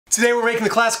Today we're making the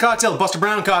classic cocktail, the Buster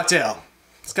Brown cocktail.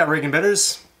 It's got Regan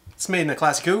bitters. It's made in a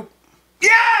classic coupe. Yeah!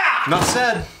 Enough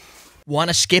said. Want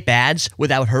to skip ads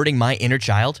without hurting my inner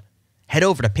child? Head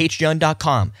over to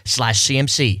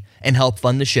patreon.com/CMC and help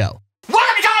fund the show.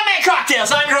 Welcome to Common Man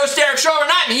Cocktails. I'm your host, Derek Schroeder,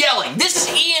 and I'm yelling. This is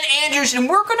Ian Andrews, and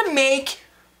we're going to make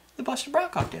the Buster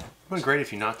Brown cocktail. It would be great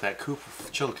if you knocked that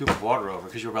chilled coupe of water over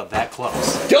because you were about that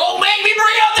close. Don't make me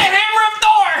bring out the hammer of Thor!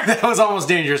 That was almost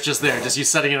dangerous just there, just you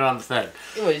setting it on the thing.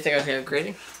 What, do you think I was going to go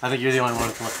crazy? I think you're the only one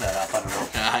who can look that up. I don't know.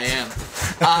 I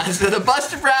am. So the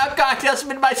Buster Brown cocktail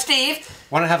submitted by Steve.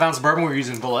 1.5 ounce bourbon, we're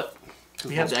using Bullet.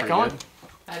 You have that going? Good.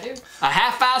 I do. A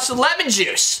half ounce of lemon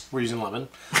juice. We're using lemon.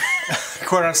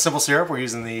 1/4 ounce simple syrup, we're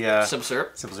using the... Simple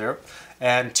syrup. Simple syrup.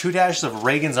 And 2 dashes of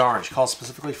Regan's Orange, called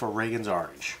specifically for Regan's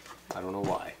Orange. I don't know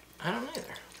why. I don't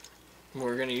either.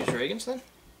 We're going to use Regan's then?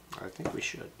 I think we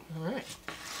should. Alright.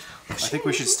 I think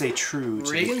we should stay true to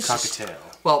Regan's the cocktail.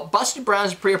 Well, Buster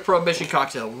Brown's a pre-prohibition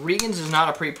cocktail. Regan's is not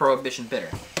a pre-prohibition bitter.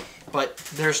 But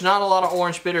there's not a lot of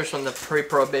orange bitters from the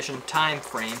pre-prohibition time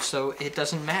frame, so it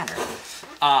doesn't matter.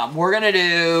 We're going to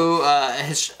do a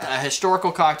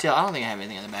historical cocktail. I don't think I have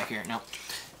anything in the back here. No.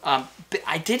 But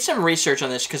I did some research on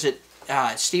this because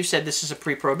Steve said this is a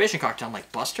pre-prohibition cocktail. I'm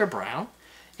like, Buster Brown?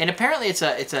 And apparently it's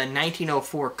a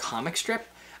 1904 comic strip.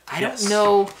 I don't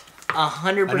know 100%.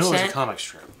 I know it was a comic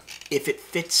strip. If it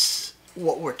fits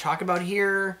what we're talking about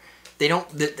here. They don't,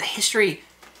 the history,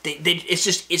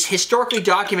 it's historically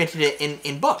documented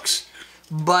in books,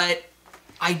 but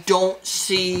I don't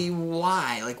see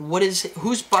why. Like,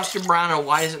 who's Buster Brown and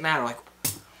why does it matter? Like,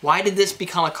 why did this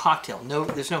become a cocktail? No,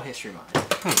 there's no history behind it.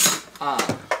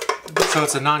 So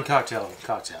it's a non-cocktail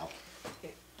cocktail.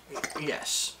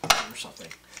 Yes, or something.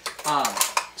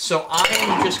 So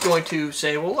I'm just going to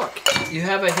say, well, look, you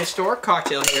have a historic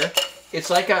cocktail here. It's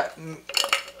like a,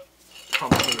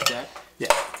 probably with that.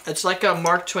 Yeah. It's like a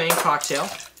Mark Twain cocktail,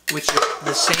 which is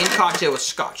the same cocktail with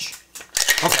scotch.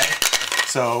 Okay.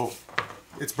 So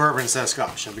it's bourbon instead of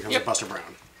scotch, and it becomes a Buster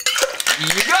Brown. You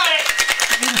got it!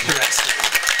 Interesting.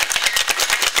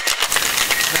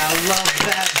 I love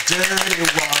that dirty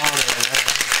water.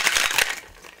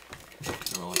 I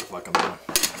don't know what the fuck I'm doing.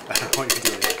 I don't know what you're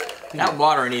doing. That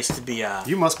water needs to be,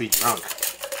 You must be drunk.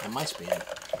 That must be it.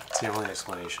 That's the only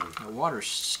explanation. The water's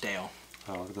stale.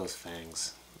 Oh, look at those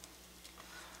fangs.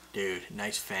 Dude,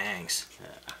 nice fangs.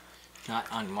 Yeah. Not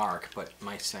on Mark, but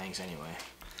nice fangs anyway.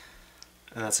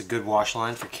 And that's a good wash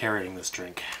line for carrying this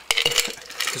drink.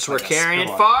 Because we're carrying it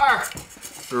far.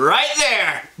 Right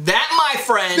there. That, my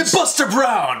friends, The Buster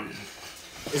Brown!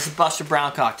 is the Buster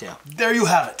Brown cocktail. There you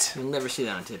have it. You'll never see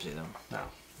that on Tipsy, though. No,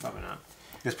 probably not.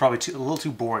 It's probably a little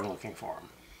too boring looking for him.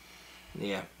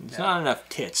 Yeah, there's not enough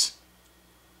tits.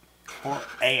 Or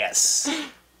ass.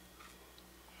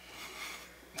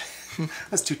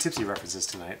 That's 2 tipsy references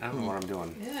tonight. I don't know what I'm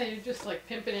doing. Yeah, you're just like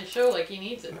pimping his show like he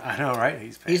needs it. I know, right?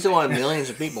 He's paying He's the one with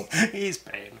millions of people. He's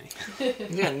paying me. He's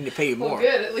gonna need to pay you Well, more.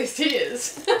 good, at least he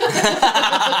is.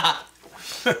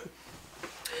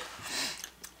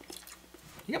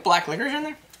 You got black licorice in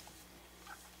there?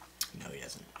 No, he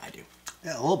doesn't. I do.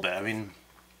 Yeah, a little bit. I mean,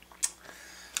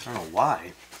 I don't know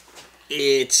why.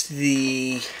 It's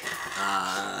the It's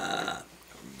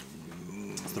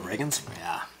the Regans?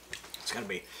 yeah. It's gotta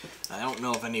be. I don't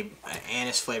know if any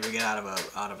anise flavor get out of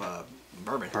a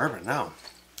bourbon. Bourbon, no.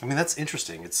 I mean, that's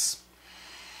interesting. It's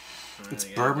Yeah,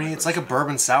 bourbony. It's like a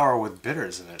bourbon sour with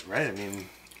bitters in it, right? I mean,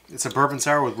 it's a bourbon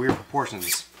sour with weird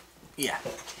proportions. Yeah,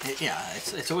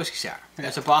 it's a whiskey sour. Yeah.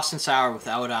 It's a Boston sour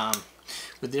without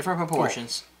with different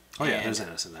proportions. Oh yeah, there's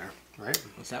anise in there, right?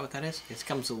 Is that what that is? It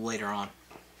comes later on.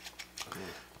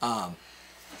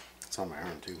 It's on my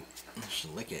arm too.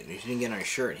 Just lick it. If he didn't get it on his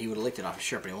shirt, he would have licked it off his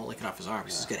shirt, but he won't lick it off his arm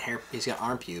because he's got hair. He's got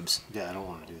arm pubes. Yeah, I don't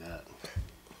want to do that.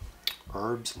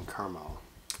 Herbs and caramel.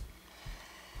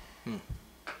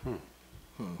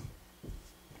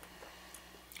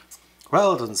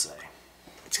 Well, it doesn't say.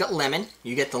 It's got lemon.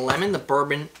 You get the lemon, the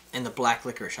bourbon, and the black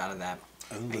licorice out of that.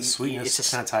 And the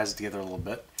sweetness kind of ties it together a little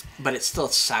bit. But it's still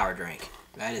a sour drink.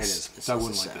 That is. It is. I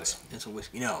wouldn't like this. It's a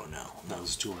whiskey. No.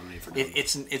 It's too lemonade for me.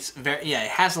 It's very It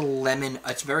has a lemon.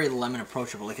 It's very lemon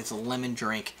approachable. Like it's a lemon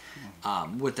drink,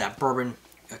 with that bourbon,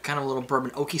 kind of a little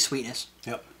bourbon oaky sweetness.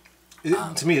 Yep.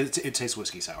 To me, it tastes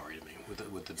whiskey sour to me with the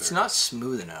bitters. It's not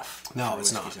smooth enough. No, for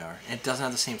it's whiskey not. Sour. And it doesn't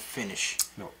have the same finish.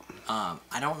 No.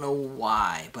 I don't know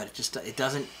why, but it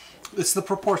doesn't. It's the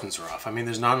proportions are off. I mean,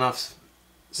 there's not enough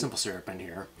simple syrup in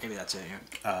here. Maybe that's it.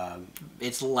 Yeah.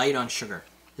 It's light on sugar.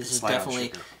 This is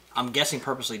definitely. I'm guessing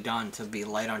purposely done to be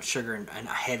light on sugar and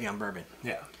heavy on bourbon.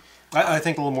 Yeah. I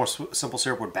think a little more simple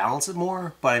syrup would balance it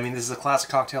more, but I mean, this is a classic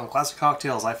cocktail, and classic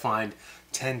cocktails I find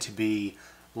tend to be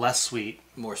less sweet,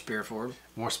 More spirit forward.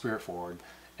 more spirit forward,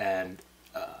 and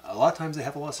a lot of times they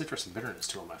have a lot of citrus and bitterness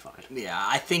to them, I find. Yeah,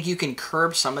 I think you can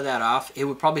curb some of that off. It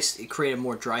would probably create a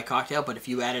more dry cocktail, but if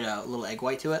you added a little egg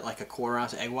white to it, like a 1/4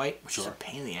 ounce egg white, which is a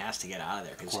pain in the ass to get out of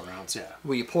there. 1/4 ounce, yeah.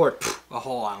 Well, you pour it a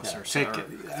whole ounce or so.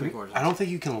 I don't think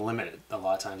you can limit it a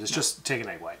lot of times. It's just take an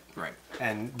egg white. Right.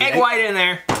 And Egg white in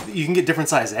there. You can get different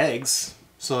size eggs.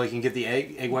 So you can get the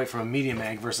egg white from a medium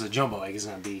egg versus a jumbo egg is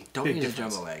going to be Don't big use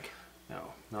difference. a jumbo egg. No,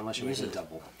 not unless you make it a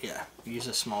double. Yeah, use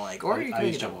a small egg. Or you I can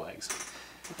use use jumbo eggs.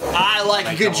 I like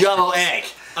a good jumbo egg.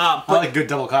 I like a good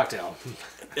double cocktail.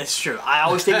 That's true. I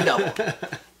always take a double.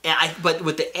 But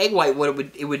with the egg white, what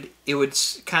it would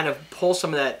kind of pull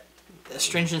some of that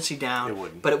astringency down. It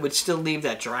would. But it would still leave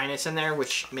that dryness in there,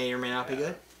 which may or may not be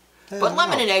good. But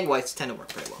lemon and egg whites tend to work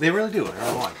pretty well. They really do.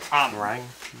 I want meringue.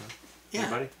 Yeah.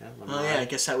 Anybody? Yeah, Oh yeah, I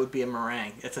guess that would be a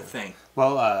meringue. It's a thing.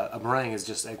 Well, a meringue is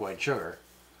just egg white sugar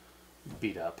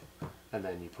beat up, and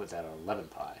then you put that on a lemon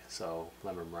pie. So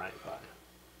lemon meringue pie.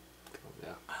 Yeah.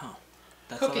 Oh,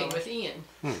 that's Cooking with Ian.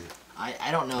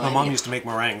 I don't know. My mom used to make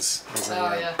meringues.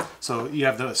 Yeah. So you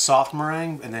have the soft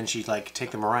meringue, and then she'd like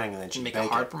take the meringue and then she'd Make bake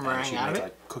a hard it, and meringue she'd out of make it?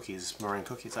 like cookies, meringue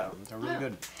cookies out of them. They're really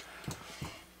good.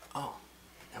 Oh,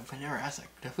 have we never asked that?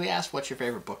 Have we asked what's your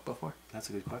favorite book before? That's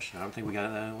a good question. I don't think we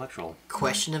got that intellectual.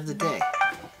 Question of the day.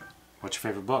 What's your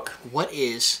favorite book? What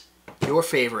is your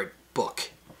favorite book?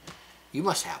 You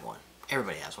must have one.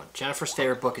 Everybody has one. Jennifer's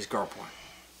favorite book is girl porn.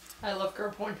 I love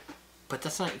girl porn. But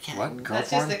that's not, you can't. What? Girl That's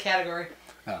porn? just the category.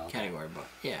 Oh, okay. Category book.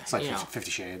 Yeah. It's like you know.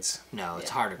 50 Shades. No, it's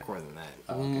Yeah. hardcore than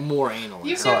that. More anal. than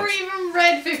You've that. So, never like- even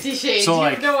read 50 Shades. So, you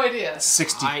like- have no idea.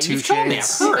 62 You've told me, I've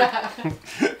Shades.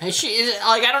 heard. And she is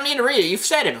like, I don't need to read it. You've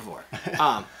said it before.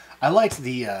 I liked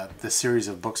the series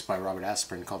of books by Robert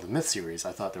Asprin called the Myth series.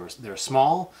 I thought they were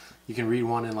small. You can read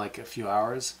one in like a few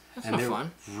hours, and not they're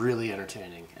fun. really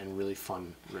entertaining and really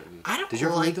fun written. I don't Did you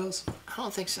ever like- read those? I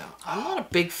don't think so. I'm not a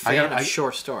big fan of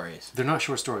short stories. They're not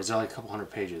short stories. They're like a couple hundred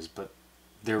pages, but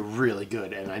they're really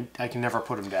good, and I can never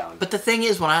put them down. But the thing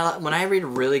is, when I read a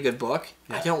really good book,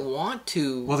 I don't want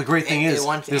to. Well, the great thing is,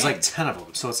 there's like end. 10 of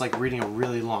them, so it's like reading a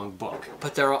really long book.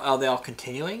 But are they all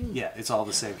continuing? Yeah, it's all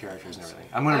the same characters and everything.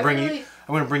 I'm gonna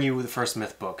bring you the first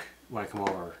Myth book when I come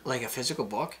over. Like a physical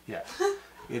book? Yeah,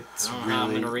 it's I don't know really, how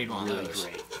I'm gonna read one of really those.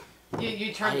 great.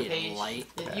 You turn I the need page. light.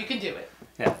 You can do it.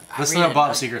 Yeah, listen read to it.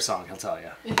 Bob Seger song. He'll tell you.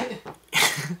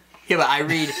 Yeah, but I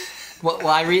read. Well,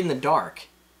 I read in the dark.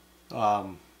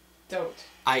 Don't.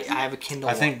 I have a Kindle.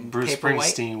 I think Bruce Paperwhite.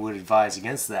 Springsteen would advise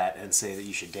against that and say that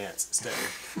you should dance instead.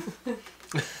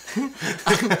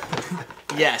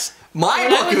 Yes, my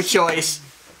book of choice.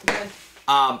 Good.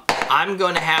 I'm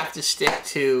going to have to stick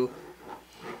to.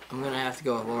 I'm going to have to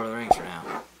go with Lord of the Rings for now.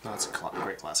 No, it's a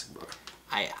great classic book.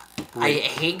 I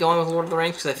hate going with Lord of the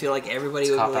Rings because I feel like everybody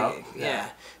It's would cop like out. it. Yeah. Yeah.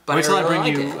 But Wait till I really bring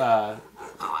like you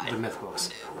it. the Myth books.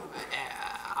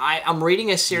 I'm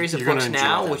reading a series of You're gonna books enjoy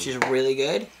now, them. which is really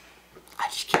good. I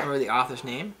just can't remember the author's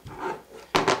name.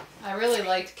 I really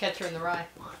liked Catcher in the Rye.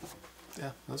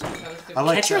 Yeah, that's good. That was good. I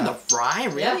like Catcher in the Rye,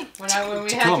 really? Yeah, when we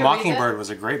To had Kill a to Mockingbird was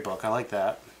a great book. I like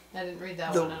that. read it. I didn't read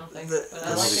that The- one, I don't think. the- but the- I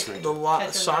That liked was it. great. The Catcher in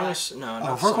the songs, no, Oh,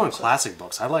 no. if we're going songs. classic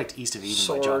books, I liked East of Eden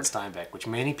by John Sword. Steinbeck, which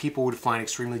many people would find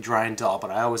extremely dry and dull,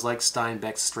 but I always liked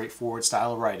Steinbeck's straightforward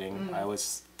style of writing. I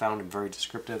always found him very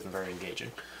descriptive and very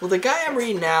engaging. Well, the guy I'm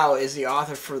reading now is the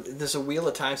author for. There's a Wheel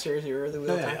of Time series. You read the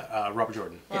Wheel of Time? Robert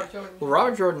Jordan. Robert Jordan. Well,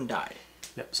 Robert Jordan died.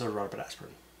 Yep, so did Robert Asprin.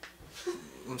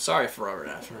 I'm sorry for Robert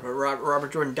Asprin, but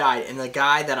Robert Jordan died, and the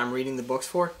guy that I'm reading the books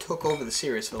for took over the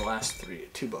series for the last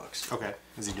two books. Okay,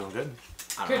 is he doing good?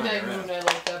 I don't Good know. Night Moon, I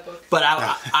like that book. But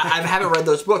I haven't read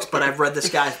those books, but I've read this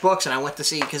guy's books, and I went to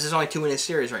see, because there's only 2 in his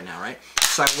series right now, right?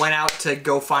 So I went out to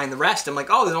go find the rest. I'm like,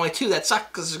 oh, there's only 2. That sucks,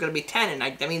 because there's going to be 10.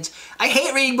 And that means I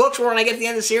hate reading books where when I get to the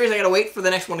end of the series, I got to wait for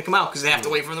the next one to come out, because they have to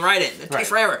wait for the write-in. It Right. takes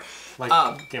forever.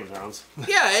 Like Game of Thrones.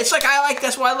 Yeah, it's like,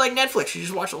 that's why I like Netflix. You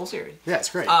just watch the whole series. Yeah, it's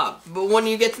great. But when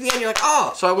you get to the end, you're like,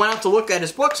 oh. So I went out to look at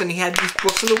his books, and he had these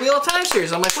books in the Wheel of Time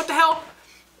series. I'm like, what the hell?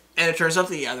 And it turns out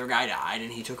the other guy died,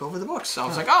 and he took over the books. So I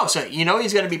was like, oh, so you know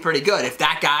he's going to be pretty good. If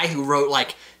that guy who wrote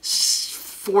like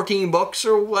 14 books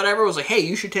or whatever was like, hey,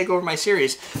 you should take over my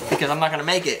series because I'm not going to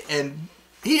make it. And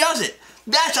he does it.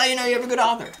 That's how you know you have a good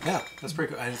author. Yeah, that's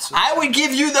pretty cool. And, I would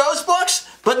give you those books,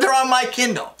 but they're on my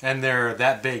Kindle. and they're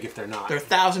that big if they're not. They're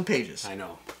 1,000 pages. I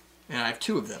know. And I have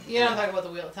 2 of them. You're not talking about the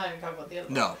Wheel of Time, you're talking about the other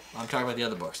one. No, I'm talking about the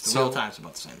other books. The So- Wheel of Time's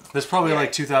about the same, though. There's probably Yeah.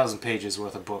 like 2,000 pages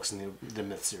worth of books in the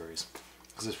Myth series.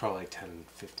 Because there's probably like 10,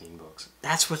 15 books.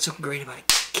 That's what's so great about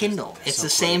Kindle. They're It's so the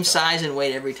cool same with that. size and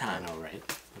weight every I time. know, right?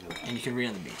 Look at that. And you can read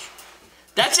on the beach.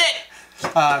 That's it!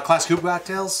 Classic Coupe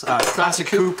cocktails. Classic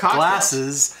Coupe cocktails.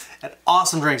 glasses at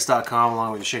awesomedrinks.com,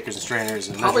 along with your shakers and strainers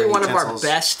and Probably measuring one of our utensils.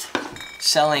 best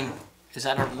selling. Is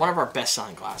that one of our best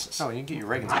selling glasses? Oh, you can get your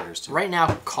Regan glitters too. Right now,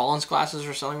 Collins glasses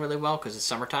are selling really well because it's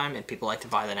summertime and people like to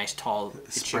buy the nice tall.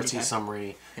 Spritzy,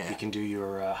 summery. Yeah. You can do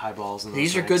your highballs and those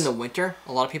These are good in drinks. the winter.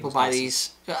 A lot of people buy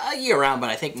these year round, but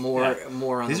I think more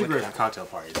on These the are winter. great for cocktail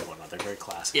parties and whatnot. They're very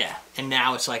classic. Yeah, and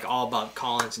now it's like all about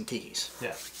Collins and Tikis. Yeah.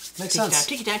 Makes Tiki sense. time,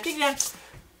 tiki time, tiki time.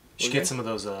 You should get some of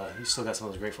those. You still got some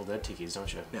of those Grateful Dead tikis,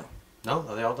 don't you? No. No?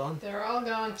 Are they all done? They're all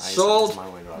gone. I used to Sold. have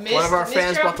mine when I was- Missed- One of our missed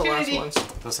fans your bought the last opportunity.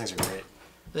 ones. Those things are great.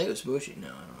 I think it was Bushi. No, I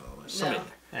don't know. It was somebody No.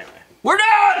 there. Anyway. We're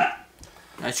done!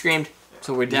 I screamed,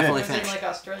 so we're definitely It was in finished. like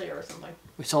Australia or something.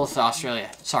 We sold it to Australia.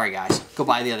 Sorry, guys. Go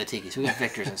buy the other tikis. We got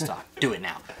Victors in stock. Do it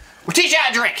now. We'll teach you how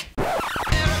to drink!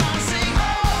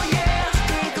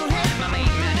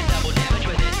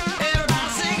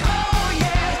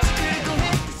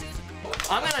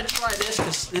 I'm gonna try this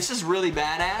because this is really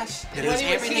badass. It When is. he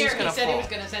was Everything's here, he gonna said he fall. was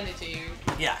going to send it to you.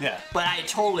 Yeah. Yeah. But I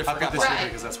totally I forgot put this about in Right. here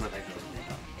because that's where they go when we're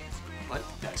done.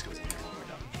 What? Dice goes in here when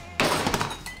we're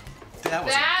done. That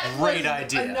was That a great was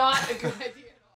idea. not a good idea.